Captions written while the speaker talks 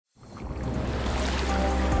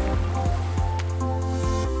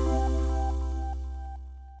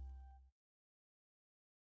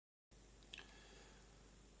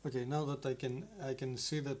Okay, now that I can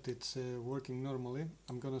see that it's working normally,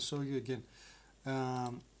 I'm gonna show you again.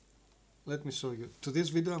 Let me show you. To this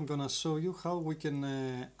video I'm gonna show you how we can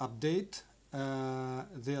update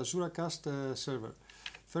the AzuraCast server.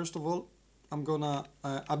 First of all, I'm gonna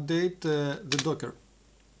update the Docker.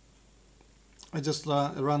 I just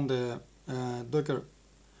run the docker.sh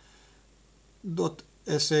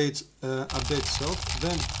update self.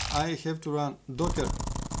 Then I have to run docker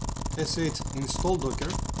sh install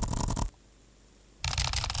docker.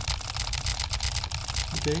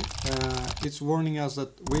 Okay, it's warning us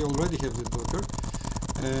that we already have the Docker,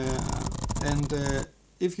 and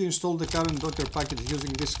if you install the current Docker package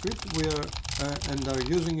using this script, and are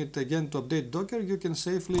using it again to update Docker, you can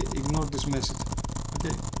safely ignore this message.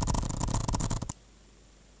 Okay.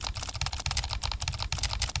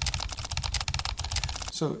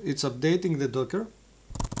 So it's updating the Docker,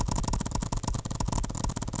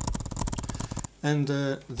 and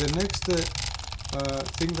the next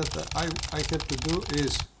thing that I have to do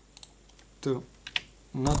is to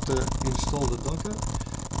not install the Docker,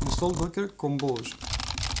 install Docker Compose.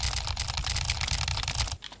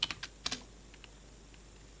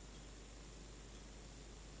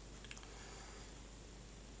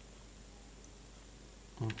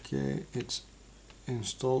 Okay, it's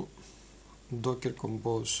install Docker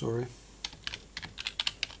Compose, sorry.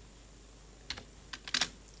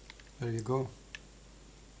 There you go.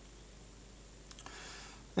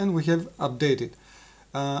 And we have updated.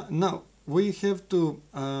 Now we have to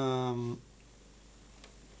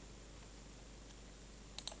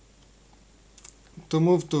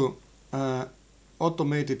move to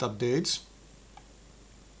automated updates.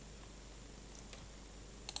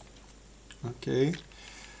 Okay,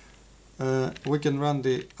 we can run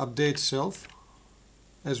the update self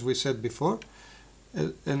as we said before,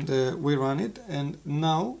 and we run it, and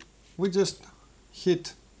now we just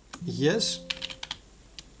hit yes.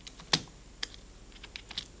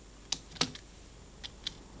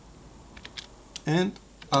 And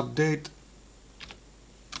update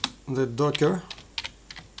the Docker.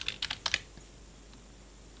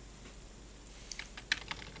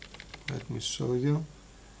 Let me show you.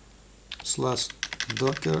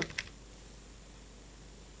 /docker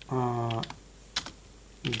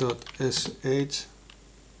 .sh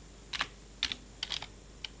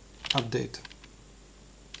update.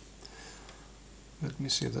 Let me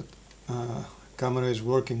see that camera is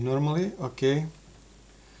working normally. Okay.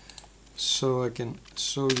 So I can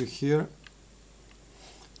show you here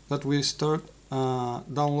that we start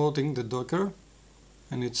downloading the Docker,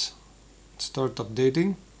 and it's start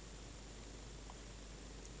updating.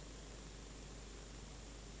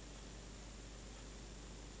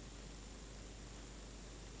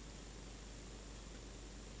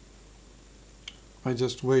 I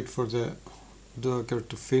just wait for the Docker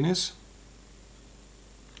to finish.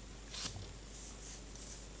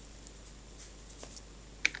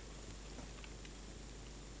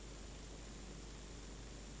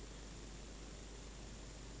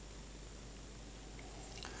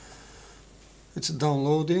 It's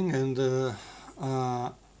downloading and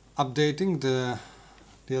updating the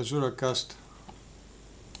AzuraCast.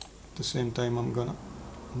 At the same time, I'm gonna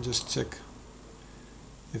just check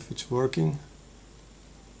if it's working.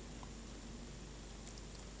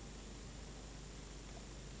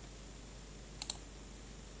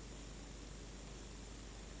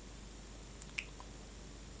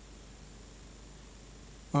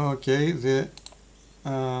 Okay, the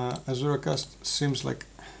AzuraCast seems like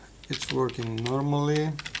it's working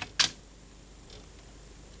normally.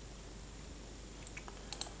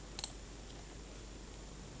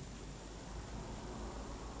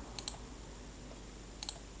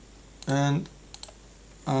 And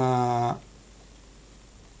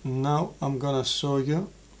now I'm gonna show you.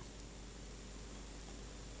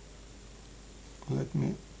 Let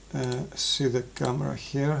me see the camera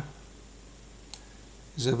here.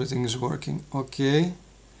 Everything is working. Okay.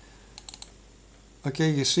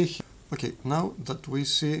 Okay, you see. Okay, now that we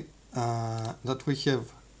see that we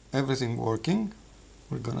have everything working,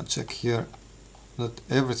 we're gonna check here that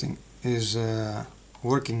everything is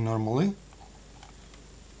working normally.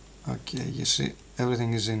 Okay, you see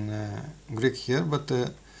everything is in Greek here, but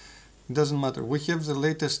it doesn't matter. We have the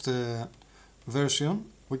latest version.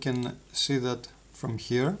 We can see that from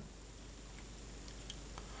here.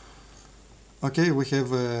 Okay, we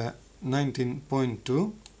have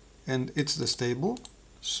 19.2 and it's the stable,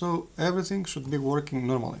 so everything should be working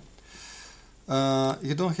normally.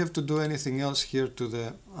 You don't have to do anything else here to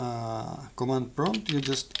the command prompt. You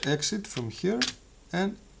just exit from here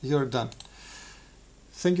and you're done.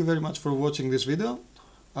 Thank you very much for watching this video.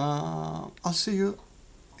 I'll see you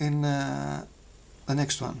in the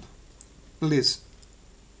next one. Please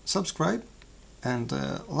subscribe and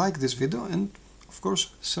like this video, and of course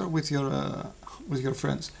share with your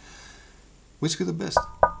friends. Wish you the best.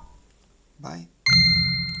 Bye.